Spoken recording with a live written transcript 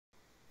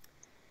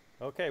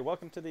Okay,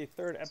 welcome to the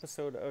third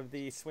episode of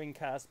the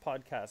SwingCast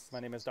podcast.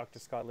 My name is Dr.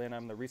 Scott Lynn.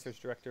 I'm the research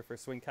director for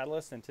Swing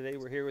Catalyst, and today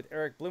we're here with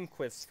Erik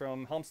Blomqvist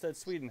from Halmstad,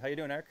 Sweden. How you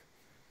doing, Erik?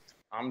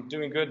 I'm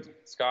doing good.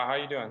 Scott, how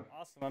you doing?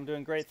 Awesome, I'm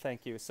doing great,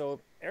 thank you.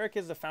 So Erik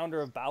is the founder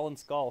of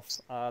Balance Golf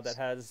that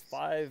has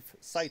 5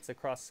 sites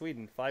across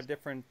Sweden, 5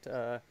 different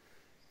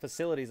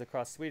facilities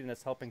across Sweden.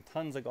 It's helping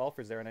tons of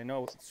golfers there, and I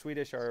know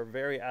Swedish are a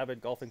very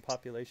avid golfing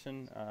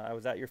population. I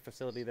was at your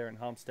facility there in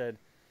Halmstad.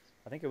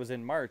 I think it was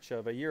in March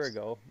of a year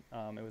ago.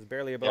 It was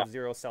barely above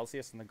 0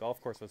 Celsius and the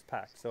golf course was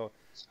packed. So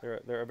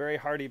they're a very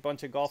hardy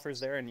bunch of golfers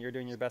there, and you're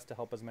doing your best to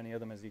help as many of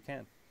them as you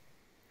can.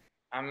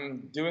 We're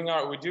doing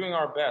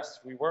our best.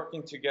 We're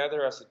working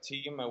together as a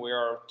team, and we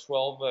are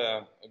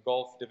 12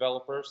 golf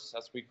developers,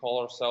 as we call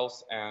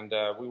ourselves, and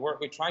we're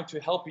trying to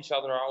help each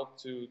other out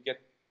to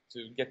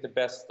get the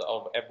best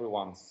of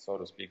everyone, so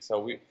to speak.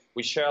 So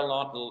we share a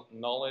lot of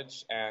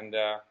knowledge and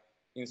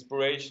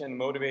inspiration,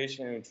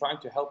 motivation, and trying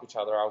to help each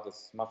other out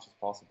as much as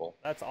possible.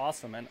 That's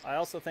awesome. And I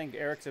also think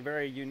Erik's a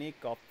very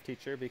unique golf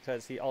teacher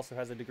because he also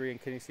has a degree in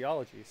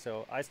kinesiology.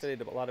 So I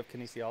studied a lot of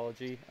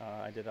kinesiology.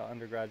 I did an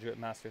undergraduate,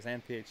 master's,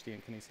 and PhD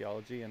in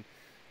kinesiology. And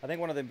I think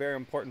one of the very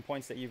important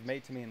points that you've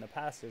made to me in the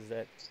past is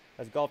that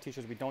as golf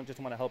teachers, we don't just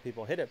want to help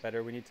people hit it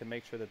better. We need to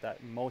make sure that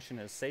that motion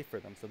is safe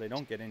for them so they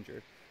don't get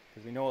injured.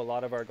 Because we know a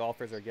lot of our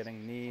golfers are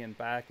getting knee and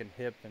back and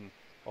hip and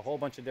a whole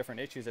bunch of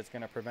different issues that's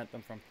going to prevent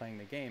them from playing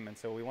the game. And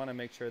so we want to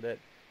make sure that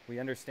we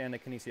understand the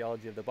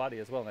kinesiology of the body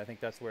as well. And I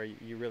think that's where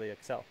you really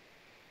excel.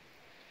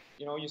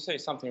 You know, you say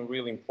something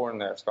really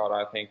important there, Scott.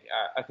 I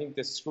think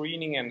the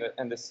screening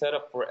and the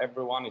setup for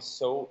everyone is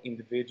so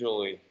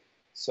individually.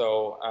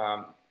 So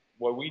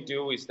what we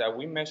do is that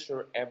we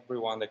measure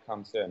everyone that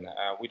comes in.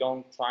 We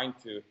don't try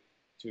to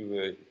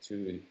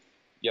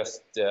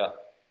just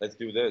let's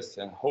do this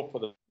and hope for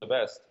the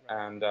best.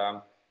 And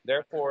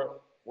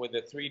therefore, with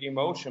the 3D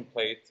motion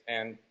plate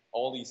and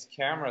all these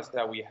cameras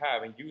that we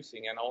have and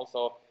using, and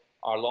also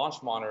our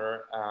launch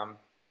monitor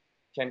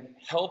can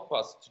help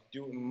us to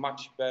do a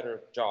much better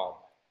job.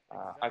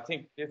 I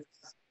think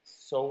it's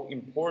so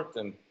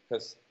important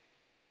because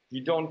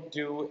you don't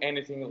do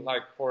anything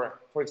like, for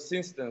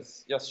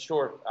instance, just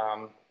short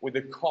with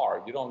a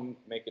car. You don't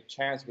make a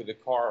chance with a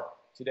car.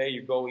 Today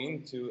you go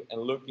into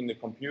and look in the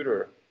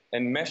computer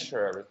and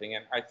measure everything.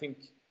 And I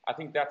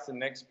think that's the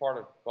next part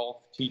of golf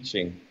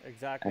teaching.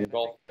 Exactly.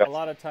 A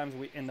lot of times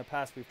in the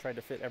past, we've tried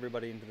to fit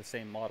everybody into the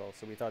same model.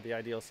 So we thought the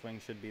ideal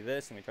swing should be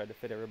this, and we tried to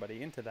fit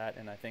everybody into that.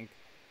 And I think,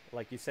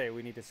 like you say,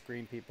 we need to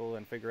screen people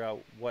and figure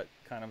out what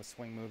kind of a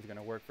swing move is going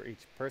to work for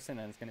each person,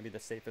 and it's going to be the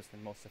safest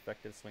and most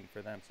effective swing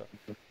for them. So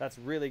that's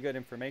really good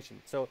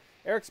information. So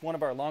Erik's one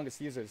of our longest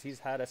users. He's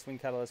had a Swing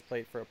Catalyst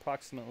plate for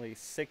approximately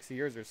 6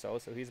 years or so.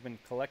 So he's been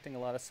collecting a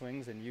lot of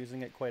swings and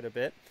using it quite a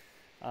bit.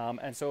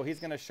 And so he's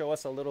going to show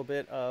us a little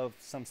bit of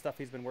some stuff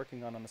he's been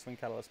working on the Swing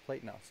Catalyst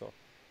plate now. So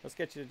let's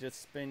get you to just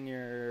spin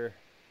your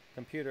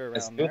computer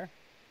around there.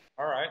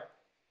 All right.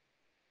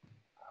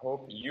 I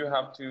hope you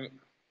have to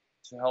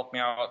help me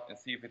out and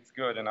see if it's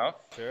good enough.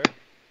 Sure.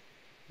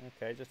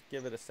 Okay, just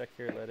give it a sec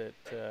here. Let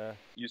it...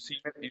 You see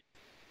it?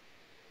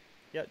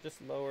 Yeah,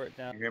 just lower it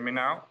down. You hear me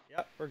now?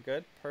 Yeah, we're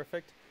good.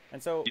 Perfect.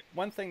 And so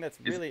one thing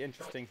that's really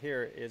interesting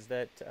here is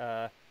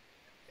that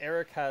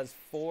Erik has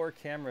 4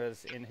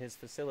 cameras in his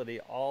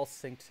facility all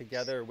synced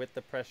together with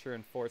the pressure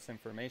and force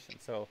information.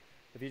 So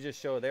if you just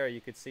show there,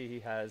 you could see he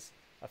has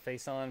a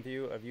face-on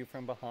view, a view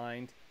from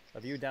behind,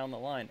 a view down the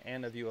line,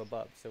 and a view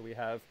above. So we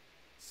have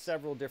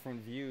several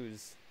different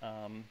views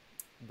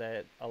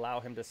that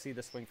allow him to see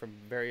the swing from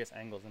various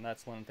angles, and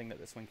that's one thing that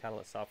the Swing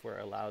Catalyst software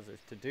allows us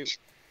to do.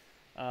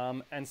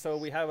 And so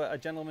we have a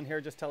gentleman here.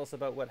 Just tell us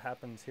about what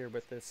happens here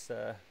with this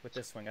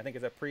swing. I think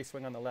it's a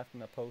pre-swing on the left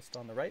and a post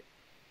on the right.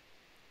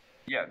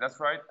 Yeah, that's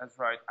right.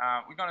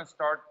 We're going to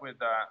start with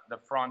the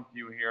front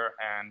view here,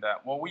 and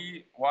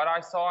what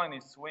I saw in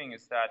his swing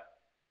is that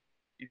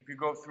if you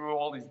go through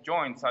all these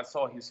joints, I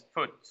saw his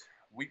foot.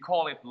 We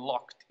call it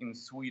locked in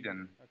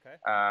Sweden.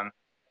 Okay.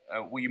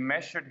 We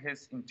measured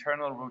his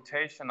internal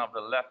rotation of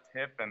the left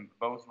hip and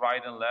both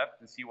right and left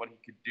and see what he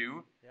could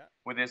do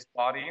with his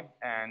body,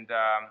 and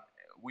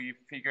we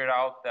figured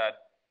out that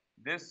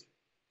this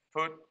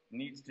foot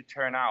needs to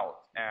turn out,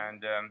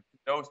 and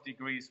those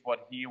degrees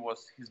what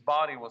his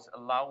body was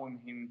allowing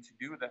him to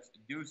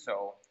do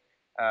so.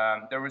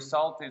 The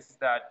result is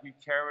that he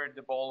carried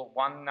the ball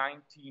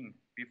 119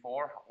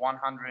 before,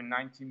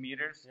 190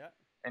 meters,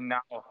 and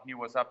now he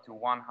was up to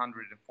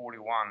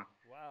 141.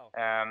 Wow.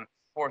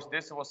 Of course,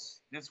 this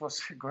was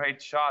a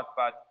great shot,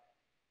 but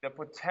the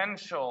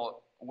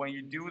potential when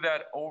you do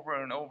that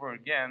over and over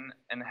again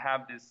and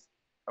have this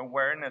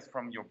awareness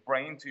from your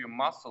brain to your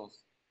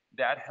muscles,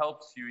 that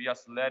helps you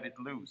just let it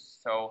loose.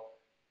 So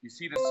you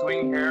see the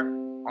swing here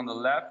on the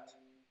left.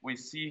 We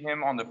see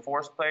him on the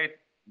force plate.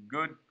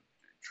 Good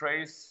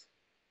trace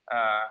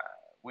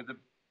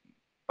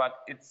but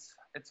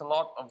it's a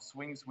lot of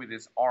swings with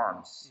his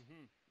arms.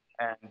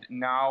 And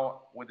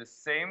now with the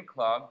same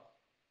club,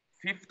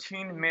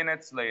 15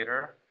 minutes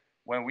later,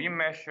 when I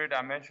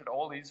measured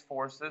all these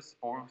forces,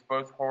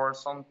 both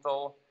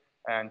horizontal,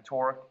 and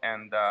torque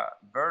and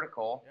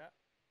vertical,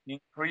 he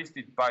increased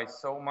it by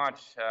so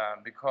much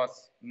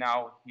because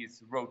now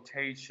his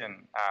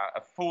rotation,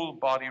 a full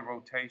body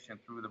rotation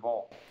through the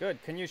ball.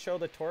 Good. Can you show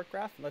the torque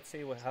graph? Let's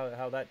see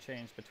how that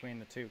changed between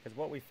the two. Because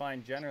what we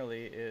find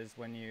generally is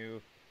when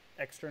you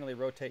externally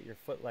rotate your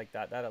foot like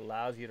that, that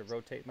allows you to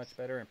rotate much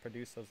better and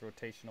produce those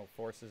rotational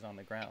forces on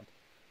the ground.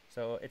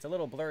 So it's a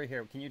little blurry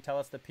here. Can you tell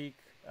us the peak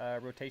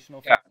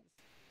rotational forces?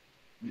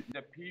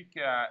 The peak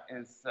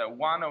is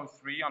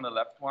 103 on the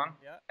left one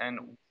and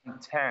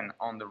 110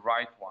 on the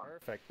right one.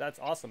 Perfect. That's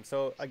awesome.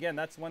 So again,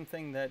 that's one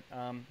thing that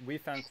we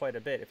found quite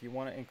a bit. If you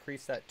want to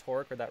increase that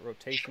torque or that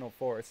rotational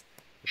force,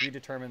 if you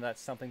determine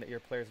that's something that your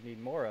players need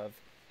more of,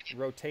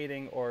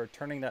 rotating or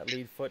turning that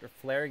lead foot or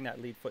flaring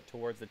that lead foot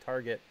towards the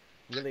target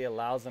really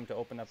allows them to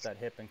open up that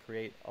hip and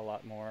create a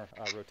lot more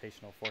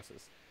rotational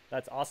forces.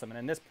 That's awesome. And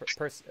in this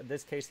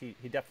case, he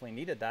definitely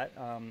needed that,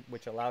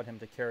 which allowed him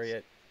to carry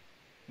it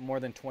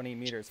more than 20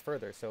 meters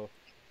further. So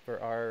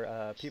for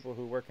our people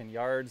who work in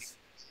yards,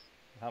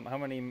 how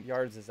many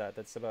yards is that?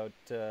 That's about...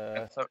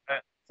 it's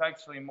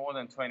actually more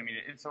than 20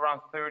 meters. It's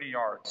around 30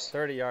 yards.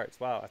 30 yards.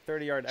 Wow, a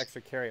 30-yard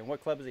extra carry. And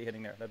what club is he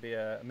hitting there? That'd be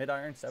a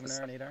mid-iron,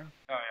 7-iron, 8-iron?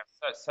 Oh,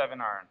 yeah,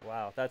 7-iron.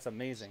 Wow, that's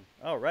amazing.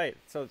 All right.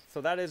 So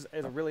that is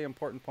a really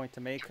important point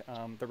to make.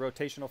 The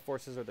rotational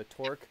forces or the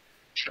torque,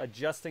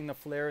 adjusting the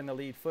flare in the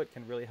lead foot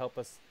can really help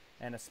us,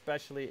 and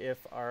especially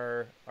if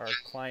our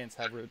clients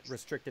have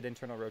restricted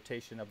internal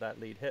rotation of that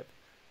lead hip,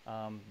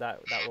 that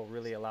will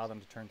really allow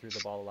them to turn through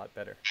the ball a lot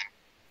better.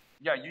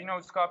 Yeah, you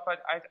know, Scott,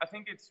 but I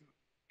think it's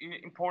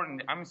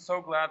important. I'm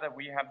so glad that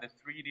we have the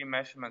 3D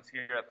measurements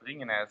here at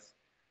Ringenäs,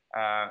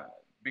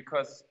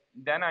 because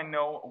then I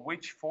know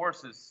which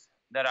forces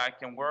that I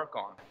can work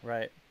on.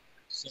 Right.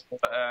 So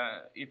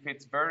if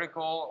it's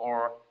vertical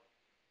or...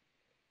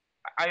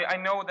 I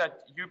know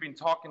that you've been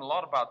talking a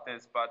lot about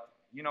this, but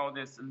you know,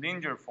 this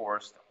linear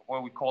force,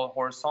 what we call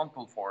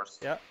horizontal force,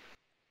 to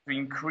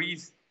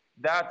increase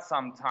that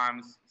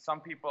sometimes, some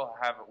people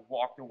have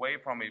walked away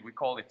from it. We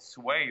call it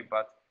sway,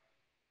 but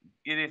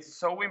it is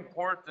so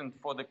important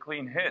for the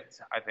clean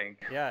hit, I think.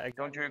 Yeah,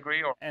 exactly. Don't you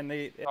agree? Or and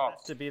it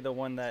has to be the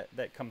one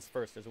that comes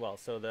first as well.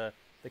 So the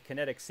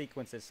kinetic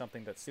sequence is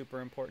something that's super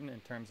important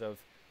in terms of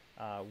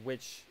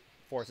which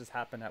forces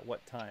happen at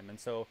what time. And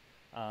so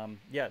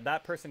yeah,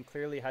 that person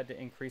clearly had to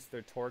increase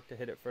their torque to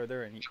hit it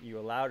further, and you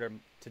allowed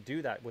them to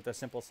do that with a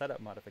simple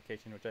setup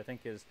modification, which I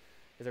think is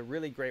a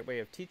really great way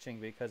of teaching,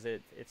 because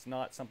it's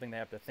not something they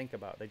have to think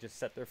about. They just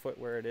set their foot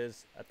where it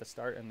is at the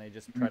start, and they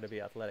just try to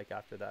be athletic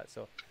after that.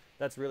 So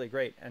that's really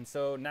great. And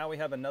so now we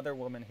have another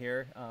woman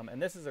here,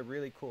 and this is a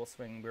really cool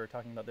swing. We were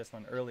talking about this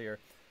one earlier,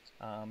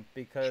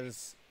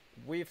 because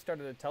we've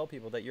started to tell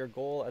people that your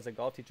goal as a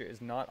golf teacher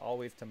is not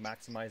always to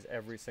maximize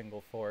every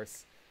single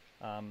force.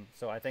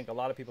 So I think a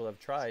lot of people have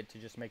tried to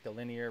just make the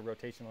linear,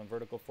 rotational, and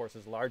vertical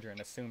forces larger and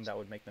assume that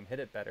would make them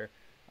hit it better.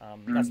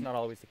 That's not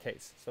always the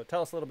case. So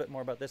tell us a little bit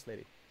more about this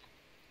lady.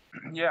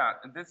 Yeah,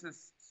 this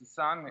is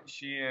Susanne.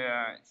 She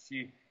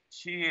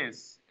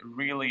is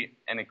really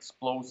an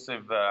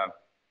explosive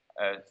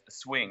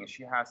swing.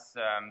 She has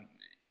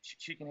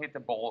she can hit the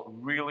ball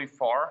really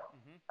far,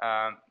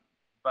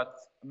 but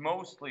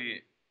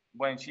mostly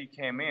when she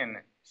came in,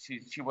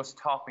 she was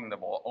topping the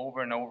ball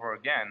over and over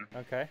again.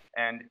 Okay.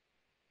 And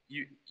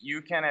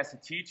you can, as a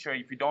teacher,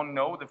 if you don't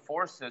know the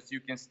forces,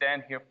 you can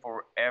stand here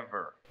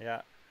forever.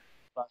 Yeah.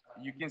 But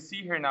you can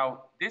see here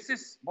now, this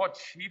is what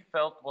she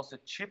felt was a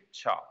chip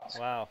shot.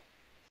 Wow.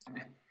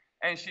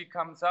 And she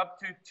comes up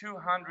to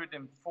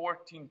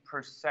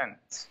 214%.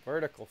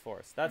 Vertical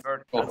force. That's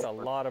a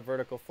lot of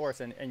vertical force.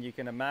 And you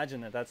can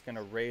imagine that that's going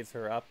to raise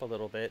her up a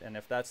little bit. And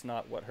if that's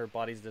not what her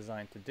body's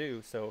designed to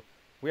do. So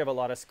we have a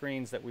lot of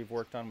screens that we've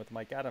worked on with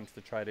Mike Adams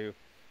to try to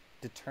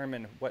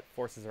determine what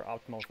forces are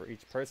optimal for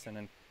each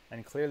person.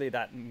 And clearly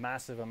that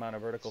massive amount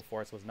of vertical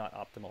force was not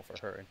optimal for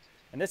her.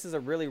 And this is a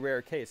really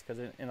rare case,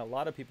 because in a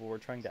lot of people we're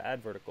trying to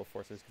add vertical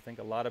forces. I think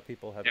a lot of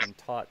people have been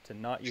taught to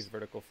not use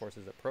vertical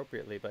forces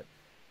appropriately, but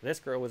this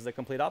girl was the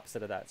complete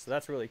opposite of that. So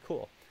that's really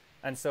cool.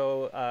 And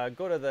so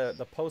go to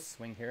the post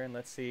swing here, and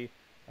let's see.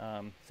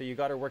 So you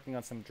got her working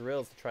on some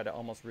drills to try to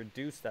almost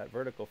reduce that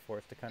vertical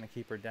force to kind of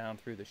keep her down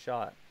through the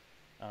shot,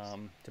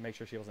 to make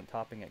sure she wasn't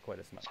topping it quite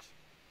as much.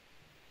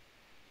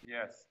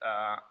 Yes,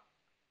 I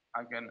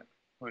can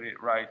put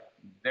it right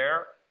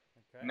there.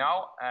 Okay.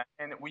 Now,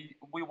 and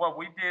what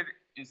we did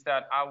is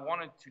that I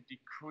wanted to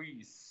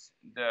decrease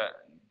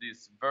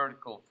this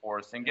vertical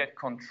force and get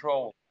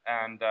control,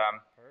 and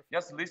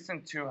just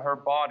listen to her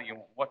body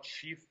and what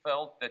she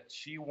felt that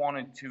she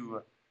wanted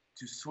to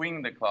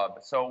swing the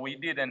club. So we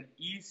did an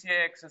easy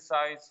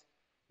exercise,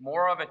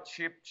 more of a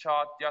chip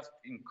shot, just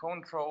in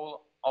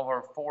control of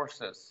her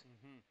forces.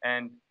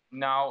 And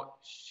now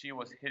she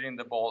was hitting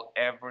the ball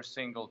every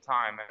single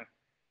time, and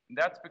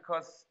that's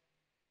because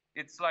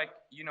it's like,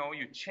 you know,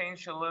 you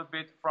change a little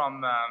bit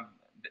from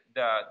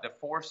the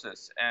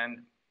forces,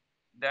 and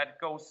that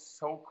goes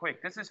so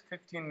quick. This is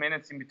 15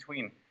 minutes in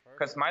between,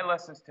 because my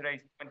lessons today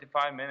is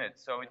 25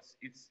 minutes, so it's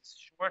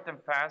short and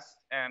fast.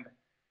 And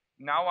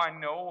now I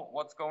know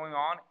what's going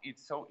on.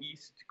 It's so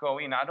easy to go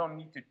in. I don't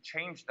need to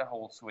change the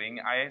whole swing.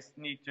 I just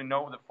need to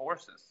know the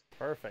forces.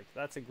 Perfect.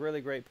 That's a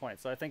really great point.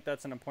 So I think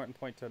that's an important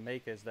point to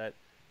make, is that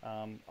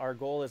our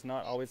goal is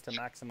not always to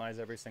maximize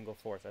every single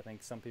force. I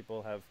think some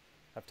people have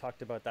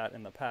talked about that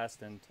in the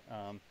past, and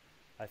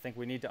I think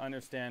we need to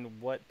understand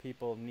what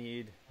people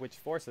need, which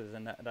forces,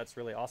 and that's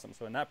really awesome.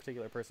 So in that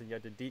particular person, you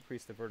had to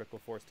decrease the vertical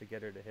force to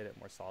get her to hit it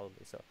more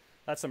solidly. So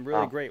that's some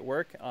really great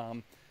work.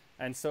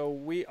 And so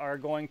we are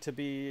going to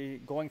be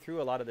going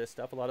through a lot of this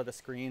stuff, a lot of the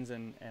screens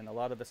and a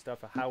lot of the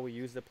stuff of how we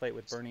use the plate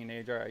with Bernie and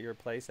Adrian at your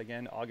place.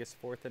 Again, August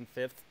 4th and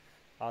 5th.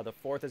 The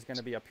 4th is going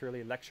to be a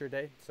purely lecture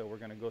day. So we're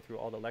going to go through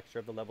all the lecture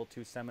of the Level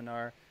 2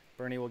 seminar.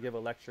 Bernie will give a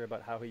lecture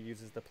about how he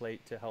uses the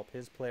plate to help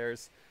his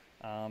players.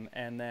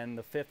 And then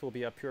the 5th will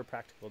be a pure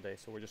practical day.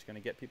 So we're just going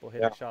to get people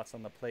hitting shots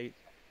on the plate.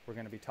 We're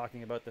going to be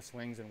talking about the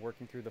swings and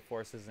working through the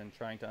forces and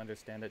trying to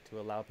understand it to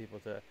allow people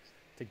to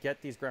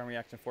get these ground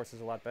reaction forces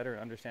a lot better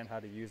and understand how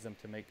to use them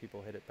to make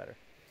people hit it better.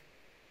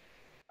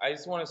 I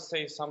just want to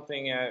say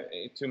something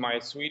to my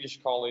Swedish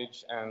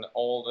colleagues and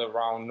all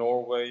around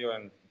Norway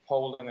and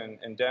Poland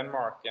and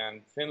Denmark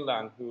and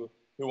Finland who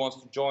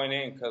wants to join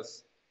in,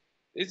 because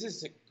this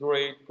is a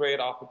great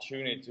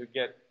opportunity to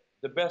get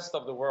the best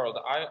of the world.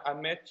 I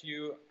met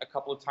you a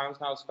couple of times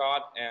now,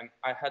 Scott, and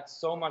I had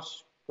so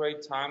much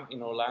great time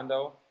in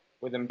Orlando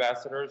with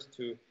ambassadors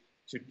to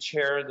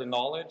share the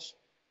knowledge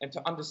and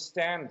to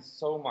understand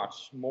so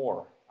much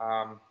more.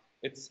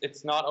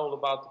 It's not all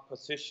about the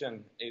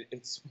position.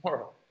 It's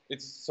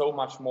so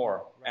much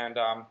more. And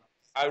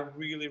I'm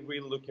really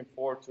looking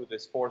forward to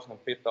this 4th and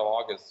 5th of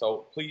August.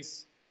 So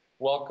please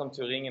welcome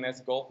to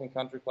Ringenäs Golf and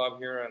Country Club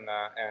here, and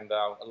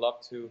I'd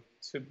love to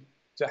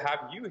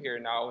have you here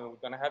now, and we're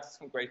going to have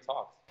some great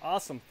talks.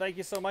 Awesome. Thank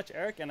you so much,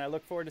 Erik, and I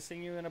look forward to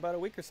seeing you in about a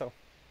week or so.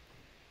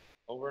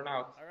 Over and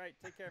out. All right.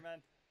 Take care, man.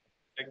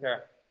 Take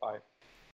care. Bye.